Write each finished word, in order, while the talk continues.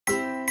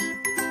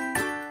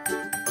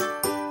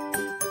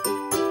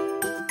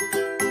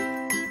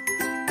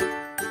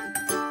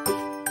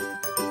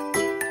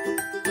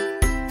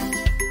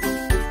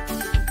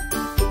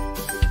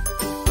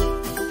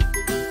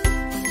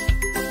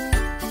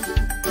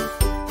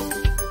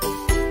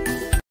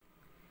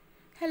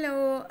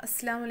Hello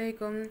അസ്സലാമു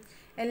അലൈക്കും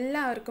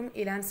എല്ലാവർക്കും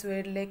ഇലാൻസ്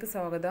വേൾഡിലേക്ക്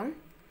സ്വാഗതം.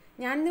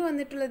 ഞാനിന്ന്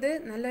വന്നിട്ടുള്ളത്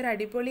നല്ലൊരു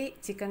അടിപൊളി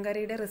ചിക്കൻ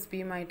കറിയുടെ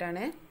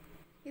റെസിപ്പിയുമായിട്ടാണ്.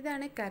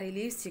 ഇതാണ് കറി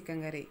ലീവ്സ് ചിക്കൻ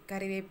കറി,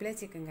 കറിവേപ്പില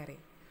ചിക്കൻ കറി.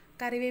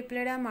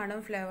 കറിവേപ്പിലയുടെ ആ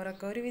മണം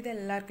ഫ്ലേവറൊക്കെ ഒരുവിധം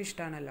എല്ലാവർക്കും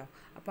ഇഷ്ടമാണല്ലോ.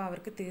 അപ്പോൾ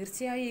അവർക്ക്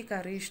തീർച്ചയായും ഈ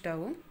കറി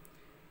ഇഷ്ടമാവും.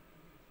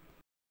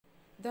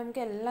 ഇത്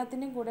നമുക്ക്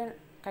എല്ലാത്തിൻ്റെയും കൂടെ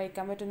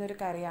കഴിക്കാൻ പറ്റുന്നൊരു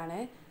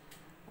കറിയാണ്.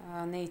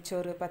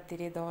 നെയ്ച്ചോറ്,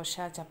 പത്തിരി, ദോശ,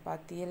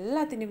 ചപ്പാത്തി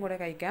എല്ലാത്തിൻ്റെയും കൂടെ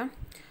കഴിക്കാം.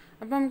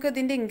 അപ്പോൾ നമുക്ക്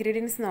ഇതിൻ്റെ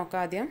ഇൻഗ്രീഡിയൻസ്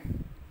നോക്കാം. ആദ്യം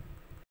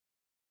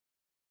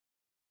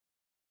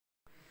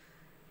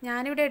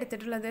ഞാനിവിടെ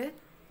എടുത്തിട്ടുള്ളത്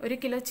 1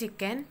 കിലോ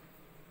ചിക്കൻ,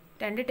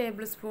 2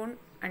 ടേബിൾ സ്പൂൺ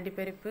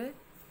അണ്ടിപ്പരിപ്പ്,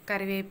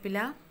 കറിവേപ്പില,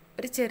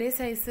 ഒരു ചെറിയ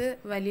സൈസ്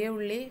വലിയ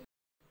ഉള്ളി,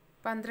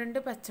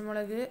 12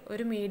 പച്ചമുളക്,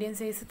 ഒരു മീഡിയം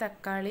സൈസ്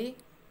തക്കാളി,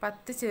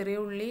 10 ചെറിയ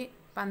ഉള്ളി,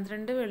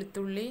 12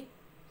 വെളുത്തുള്ളി,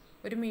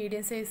 ഒരു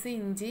മീഡിയം സൈസ്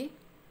ഇഞ്ചി,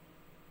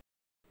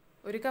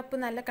 1 കപ്പ്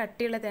നല്ല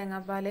കട്ടിയുള്ള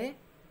തേങ്ങാപ്പാൽ,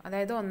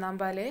 അതായത് 1-ാം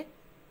പാൽ,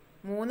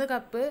 3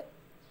 കപ്പ്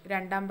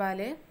 2-ാം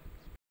പാൽ.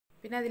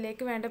 പിന്നെ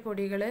അതിലേക്ക് വേണ്ട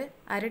പൊടികൾ: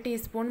 1/2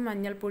 ടീസ്പൂൺ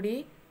മഞ്ഞൾപ്പൊടി,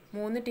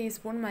 3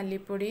 ടീസ്പൂൺ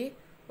മല്ലിപ്പൊടി,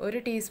 1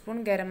 ടീസ്പൂൺ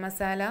ഗരം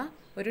മസാല,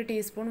 1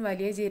 ടീസ്പൂൺ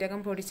വലിയ ജീരകം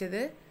പൊടിച്ചത്,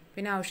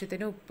 പിന്നെ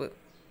ആവശ്യത്തിന് ഉപ്പ്.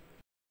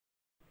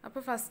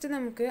 അപ്പോൾ ഫസ്റ്റ്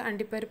നമുക്ക്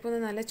അണ്ടിപ്പരിപ്പ് ഒന്ന്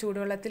നല്ല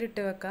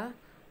ചൂടുവെള്ളത്തിലിട്ട് വെക്കാം.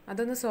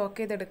 അതൊന്ന് സോക്ക്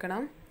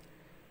ചെയ്തെടുക്കണം.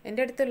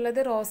 എൻ്റെ അടുത്തുള്ളത്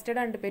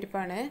റോസ്റ്റഡ്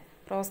അണ്ടിപ്പരിപ്പാണ്.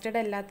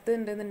 റോസ്റ്റഡ് അല്ലാത്തത്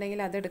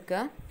ഉണ്ടെന്നുണ്ടെങ്കിൽ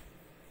അതെടുക്കുക.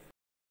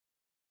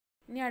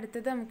 ഇനി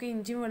അടുത്തത് നമുക്ക്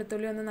ഇഞ്ചിയും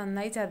വെളുത്തുള്ളിയും ഒന്ന്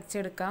നന്നായി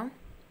ചതച്ചെടുക്കാം.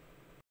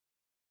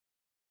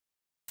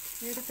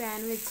 ഇനി ഒരു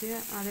പാൻ വെച്ച്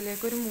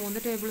അതിലേക്ക് ഒരു 3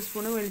 ടേബിൾ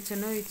സ്പൂൺ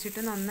വെളിച്ചെണ്ണ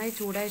ഒഴിച്ചിട്ട് നന്നായി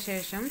ചൂടായ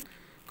ശേഷം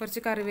കുറച്ച്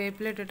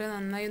കറിവേപ്പില ഇട്ടിട്ട്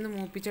നന്നായി ഒന്ന്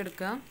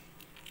മൂപ്പിച്ചെടുക്കുക.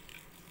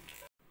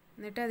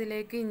 എന്നിട്ട്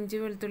അതിലേക്ക് ഇഞ്ചി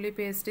വെളുത്തുള്ളി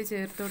പേസ്റ്റ്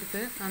ചേർത്ത്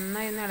കൊടുത്ത്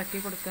നന്നായി ഒന്ന്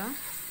ഇളക്കി കൊടുക്കുക.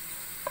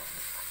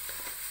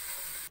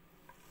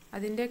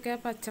 അതിൻ്റെയൊക്കെ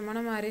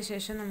പച്ചമണം മാറിയ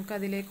ശേഷം നമുക്ക്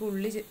അതിലേക്ക്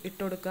ഉള്ളി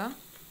ഇട്ട് കൊടുക്കുക.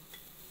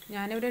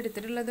 ഞാനിവിടെ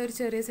എടുത്തിട്ടുള്ളത് ഒരു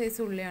ചെറിയ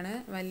സൈസ് ഉള്ളിയാണ്.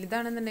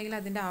 വലുതാണെന്നുണ്ടെങ്കിൽ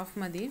അതിൻ്റെ ഹാഫ്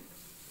മതി.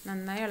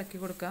 നന്നായി ഇളക്കി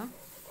കൊടുക്കുക.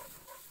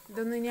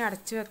 ഇതൊന്ന് ഇനി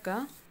അടച്ചു വെക്കുക.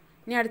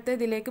 ഇനി അടുത്ത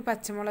ഇതിലേക്ക്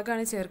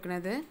പച്ചമുളകാണ്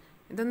ചേർക്കുന്നത്.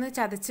 ഇതൊന്ന്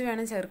ചതച്ച്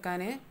വേണം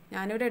ചേർക്കാൻ.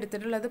 ഞാനിവിടെ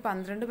എടുത്തിട്ടുള്ളത്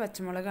 12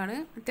 പച്ചമുളകാണ്.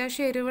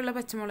 അത്യാവശ്യം എരിവുള്ള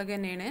പച്ചമുളക്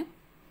തന്നെയാണ്.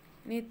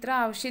 ഇനി ഇത്ര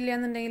ആവശ്യമില്ല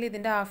എന്നുണ്ടെങ്കിൽ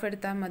ഇതിൻ്റെ ഹാഫ്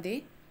എടുത്താൽ മതി.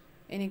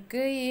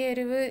 എനിക്ക് ഈ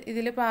എരിവ്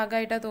ഇതിൽ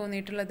പാകമായിട്ടാണ്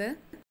തോന്നിയിട്ടുള്ളത്.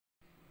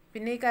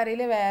 പിന്നെ ഈ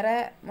കറിയിൽ വേറെ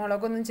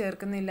മുളകൊന്നും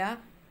ചേർക്കുന്നില്ല.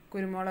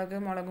 കുരുമുളക്,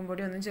 മുളകും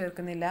പൊടി ഒന്നും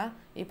ചേർക്കുന്നില്ല.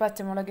 ഈ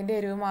പച്ചമുളകിൻ്റെ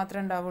എരിവ്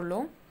മാത്രമേ ഉണ്ടാവുള്ളൂ.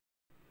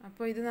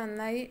 അപ്പോൾ ഇത്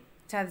നന്നായി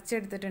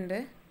ചതച്ചെടുത്തിട്ടുണ്ട്.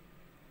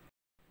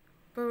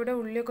 ഇപ്പോൾ ഇവിടെ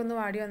ഉള്ളിയൊക്കെ ഒന്ന്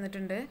വാടി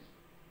വന്നിട്ടുണ്ട്.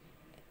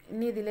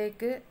 ഇനി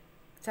ഇതിലേക്ക്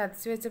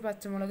ചതച്ച് വെച്ച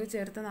പച്ചമുളക്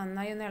ചേർത്ത്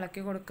നന്നായി ഒന്ന്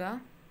ഇളക്കി കൊടുക്കുക.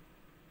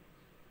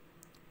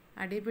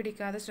 അടി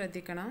പിടിക്കാതെ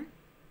ശ്രദ്ധിക്കണം.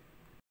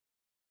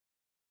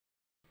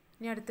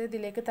 ഇനി അടുത്ത്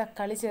ഇതിലേക്ക്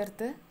തക്കാളി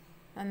ചേർത്ത്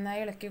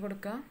നന്നായി ഇളക്കി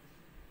കൊടുക്കുക.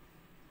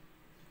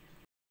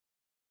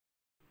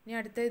 ഇനി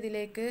അടുത്ത്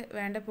ഇതിലേക്ക്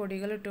വേണ്ട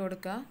പൊടികൾ ഇട്ട്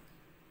കൊടുക്കുക.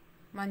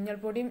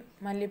 മഞ്ഞൾപ്പൊടി,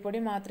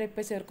 മല്ലിപ്പൊടി മാത്രമേ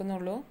ഇപ്പോൾ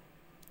ചേർക്കുന്നുള്ളൂ.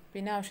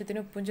 പിന്നെ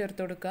ആവശ്യത്തിന് ഉപ്പും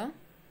ചേർത്ത് കൊടുക്കുക.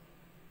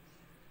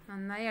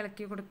 നന്നായി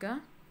ഇളക്കി കൊടുക്കുക.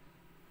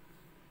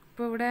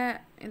 ഇപ്പോൾ ഇവിടെ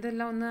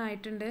ഇതെല്ലാം ഒന്ന്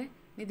ആയിട്ടുണ്ട്.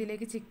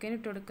 ഇതിലേക്ക് ചിക്കൻ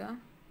ഇട്ട് കൊടുക്കുക.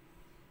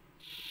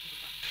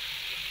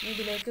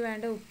 ഇതിലേക്ക്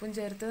വേണ്ട ഉപ്പും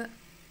ചേർത്ത്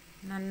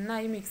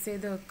നന്നായി മിക്സ്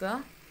ചെയ്ത് വെക്കുക.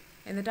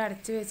 എന്നിട്ട്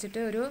അടച്ച്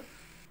വെച്ചിട്ട് ഒരു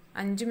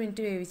 5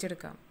 മിനിറ്റ്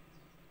വേവിച്ചെടുക്കാം.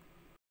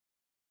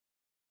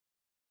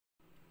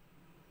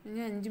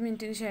 ഇനി 5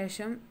 മിനിറ്റിന്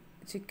ശേഷം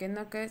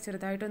ചിക്കനൊക്കെ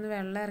ചെറുതായിട്ടൊന്ന്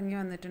വെള്ളം ഇറങ്ങി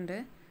വന്നിട്ടുണ്ട്.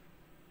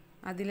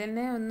 അതിൽ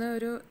തന്നെ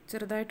ഒരു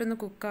ചെറുതായിട്ടൊന്ന്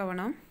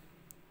കുക്കാവണം.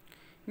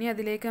 ഇനി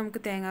അതിലേക്ക്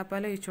നമുക്ക്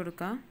തേങ്ങാപ്പാൽ ഒഴിച്ചു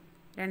കൊടുക്കാം.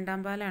 2-ാം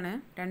പാലാണ്.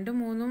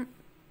 2-3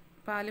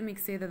 പാൽ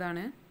മിക്സ്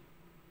ചെയ്തതാണ്.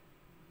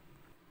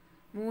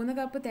 3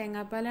 കപ്പ്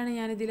തേങ്ങാപ്പാലാണ്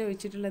ഞാനിതിൽ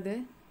ഒഴിച്ചിട്ടുള്ളത്.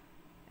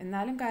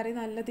 എന്നാലും കറി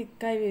നല്ല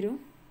തിക്കായി വരും.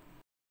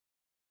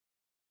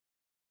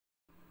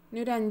 ഇനി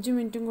ഒരു 5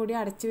 മിനിറ്റും കൂടി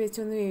അടച്ച്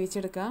വെച്ചൊന്ന്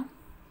വേവിച്ചെടുക്കാം.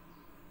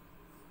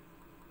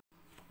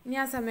 ഇനി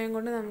ആ സമയം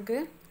കൊണ്ട് നമുക്ക്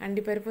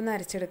അണ്ടിപ്പരിപ്പൊന്ന്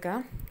അരച്ചെടുക്കാം.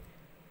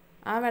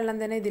 ആ വെള്ളം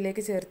തന്നെ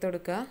ഇതിലേക്ക് ചേർത്ത്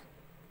കൊടുക്കുക.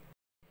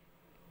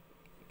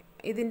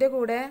 ഇതിൻ്റെ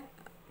കൂടെ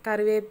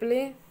കറിവേപ്പില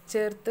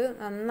ചേർത്ത്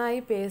നന്നായി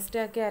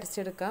പേസ്റ്റാക്കി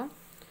അരച്ചെടുക്കാം.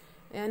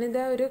 ഞാനിത്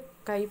ഒരു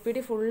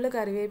കൈപ്പിടി ഫുള്ള്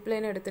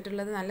കറിവേപ്പിലയാണ്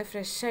എടുത്തിട്ടുള്ളത്. നല്ല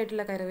ഫ്രഷ്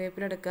ആയിട്ടുള്ള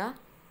കറിവേപ്പില എടുക്കുക.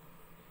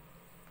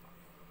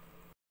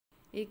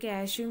 ഈ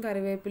കാഷ്യൂം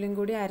കറിവേപ്പിലയും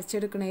കൂടി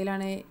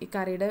അരച്ചെടുക്കണതിലാണ് ഈ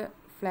കറിയുടെ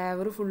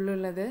ഫ്ലേവർ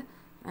ഫുള്ളുള്ളത്.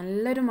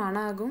 നല്ലൊരു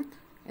മണമാകും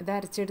ഇത്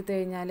അരച്ചെടുത്ത്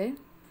കഴിഞ്ഞാൽ.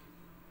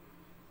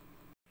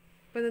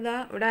 ഇപ്പോൾ ഇതാ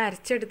ഇവിടെ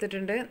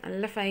അരച്ചെടുത്തിട്ടുണ്ട്.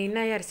 നല്ല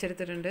ഫൈനായി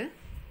അരച്ചെടുത്തിട്ടുണ്ട്.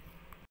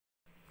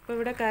 ഇപ്പോൾ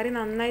ഇവിടെ കറി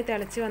നന്നായി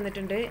തിളച്ച്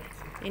വന്നിട്ടുണ്ട്.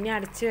 ഇനി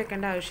അടച്ച്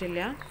വെക്കേണ്ട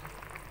ആവശ്യമില്ല.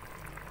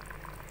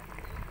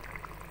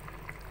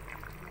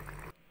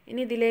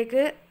 ഇനി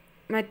ഇതിലേക്ക്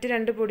മറ്റ്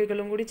 2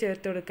 പൊടികളും കൂടി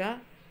ചേർത്ത് കൊടുക്കുക.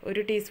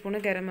 1 ടീസ്പൂണ്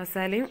ഗരം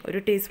മസാലയും 1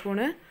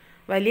 ടീസ്പൂണ്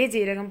വലിയ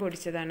ജീരകം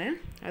പൊടിച്ചതാണ്.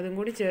 അതും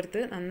കൂടി ചേർത്ത്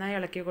നന്നായി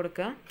ഇളക്കി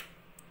കൊടുക്കുക.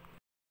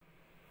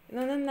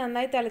 ഇതൊന്ന്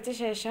നന്നായി തിളച്ച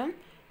ശേഷം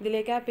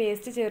ഇതിലേക്ക് ആ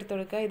പേസ്റ്റ് ചേർത്ത്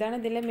കൊടുക്കുക. ഇതാണ്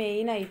ഇതിലെ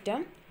മെയിൻ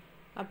ഐറ്റം.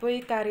 അപ്പോൾ ഈ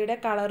കറിയുടെ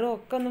കളറും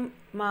ഒക്കെ ഒന്ന്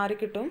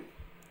മാറിക്കിട്ടും.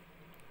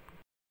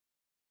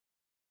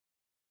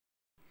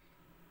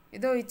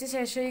 ഇത് ഒഴിച്ച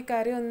ശേഷം ഈ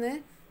കറി ഒന്ന്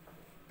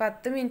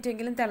 10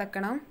 മിനിറ്റെങ്കിലും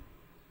തിളക്കണം.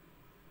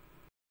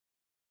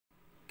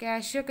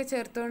 കാഷ്യൂ ഒക്കെ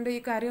ചേർത്തുകൊണ്ട് ഈ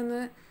കറി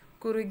ഒന്ന്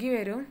കുറുകി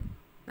വരും.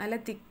 നല്ല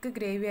തിക്ക്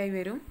ഗ്രേവി ആയി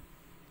വരും.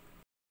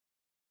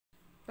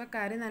 ഇപ്പോൾ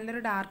കറി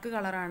നല്ലൊരു ഡാർക്ക്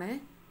കളറാണ്.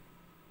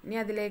 ഇനി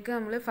അതിലേക്ക്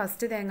നമ്മൾ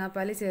ഫസ്റ്റ്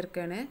തേങ്ങാപ്പാൽ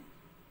ചേർക്കുകയാണ്.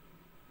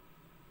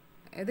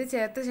 ഇത്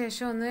ചേർത്ത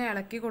ശേഷം ഒന്ന്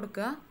ഇളക്കി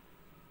കൊടുക്കുക.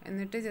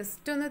 എന്നിട്ട്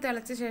ജസ്റ്റ് ഒന്ന്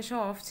തിളച്ച ശേഷം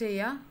ഓഫ്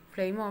ചെയ്യുക,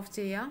 ഫ്ലെയിം ഓഫ്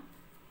ചെയ്യുക.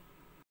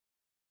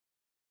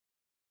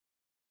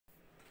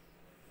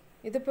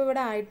 ഇതിപ്പോൾ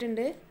ഇവിടെ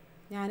ആയിട്ടുണ്ട്.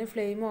 ഞാൻ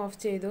ഫ്ലെയിം ഓഫ്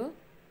ചെയ്തു.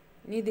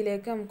 ഇനി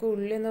ഇതിലേക്ക് നമുക്ക്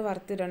ഉള്ളി ഒന്ന്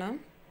വറുത്തിടണം.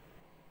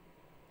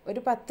 ഒരു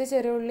 10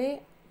 ചെറിയ ഉള്ളി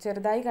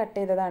ചെറുതായി കട്ട്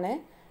ചെയ്തതാണ്.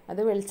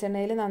 അത്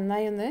വെളിച്ചെണ്ണയിൽ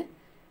നന്നായി ഒന്ന്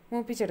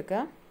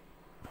മൂപ്പിച്ചെടുക്കുക.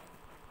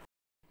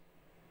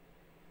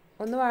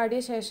 ഒന്ന്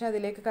വാടിയ ശേഷം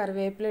അതിലേക്ക്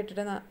കറിവേപ്പില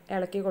ഇട്ടിട്ട്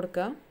ഇളക്കി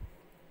കൊടുക്കുക.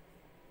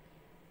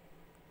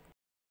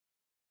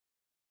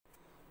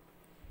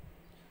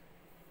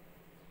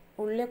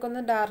 ഉള്ളിയൊക്കെ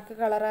ഒന്ന് ഡാർക്ക്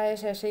കളറായ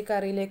ശേഷം ഈ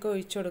കറിയിലേക്ക്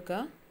ഒഴിച്ചു കൊടുക്കുക.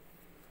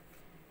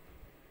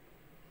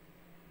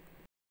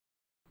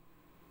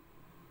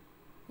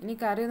 ഇനി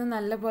കറി ഒന്ന്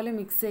നല്ലപോലെ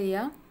മിക്സ്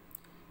ചെയ്യുക.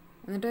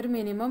 എന്നിട്ടൊരു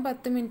മിനിമം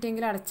 10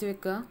 മിനിറ്റെങ്കിലും അടച്ചു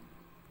വെക്കുക.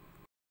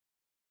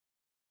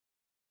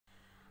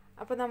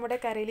 അപ്പോൾ നമ്മുടെ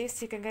കറി ലീവ്സ്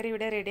ചിക്കൻ കറി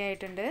ഇവിടെ റെഡി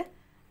ആയിട്ടുണ്ട്.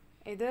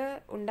 ഇത്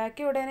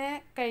ഉണ്ടാക്കിയ ഉടനെ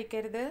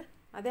കഴിക്കരുത്.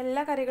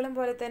 അതെല്ലാ കറികളും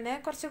പോലെ തന്നെ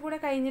കുറച്ചുകൂടെ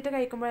കഴിഞ്ഞിട്ട്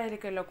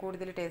കഴിക്കുമ്പോഴായിരിക്കുമല്ലോ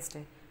കൂടുതൽ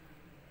ടേസ്റ്റ്.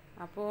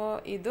 അപ്പോൾ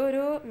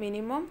ഇതൊരു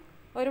മിനിമം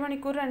 1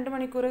 മണിക്കൂർ 2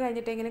 മണിക്കൂർ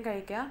കഴിഞ്ഞിട്ടെങ്കിലും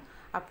കഴിക്കുക.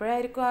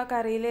 അപ്പോഴായിരിക്കും ആ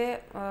കറിയിൽ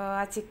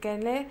ആ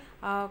ചിക്കനിൽ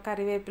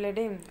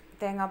കറിവേപ്പിലയുടെയും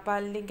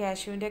തേങ്ങാപ്പാലിൻ്റെയും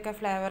കാഷ്യൂവിൻ്റെയും ഒക്കെ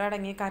ഫ്ലേവർ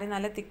അടങ്ങി കറി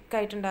നല്ല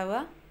തിക്കായിട്ടുണ്ടാവുക.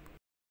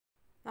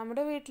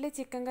 നമ്മുടെ വീട്ടിൽ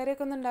ചിക്കൻ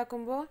കറിയൊക്കെ ഒന്ന്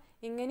ഉണ്ടാക്കുമ്പോൾ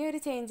ഇങ്ങനെയൊരു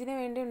ചേഞ്ചിന്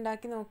വേണ്ടി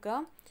ഉണ്ടാക്കി നോക്കുക.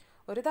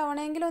 ഒരു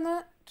തവണയെങ്കിലും ഒന്ന്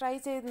ട്രൈ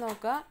ചെയ്ത്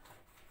നോക്കുക.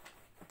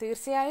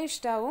 തീർച്ചയായും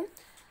ഇഷ്ടമാവും.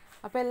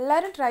 അപ്പോൾ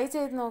എല്ലാവരും ട്രൈ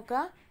ചെയ്ത്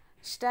നോക്കുക.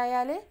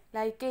 ഇഷ്ടമായാൽ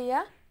ലൈക്ക്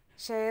ചെയ്യുക,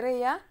 ഷെയർ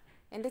ചെയ്യുക.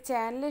 എൻ്റെ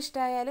ചാനൽ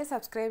ഇഷ്ടമായാൽ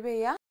സബ്സ്ക്രൈബ്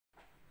ചെയ്യുക.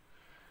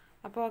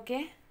 അപ്പോൾ ഓക്കെ,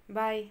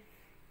 ബൈ.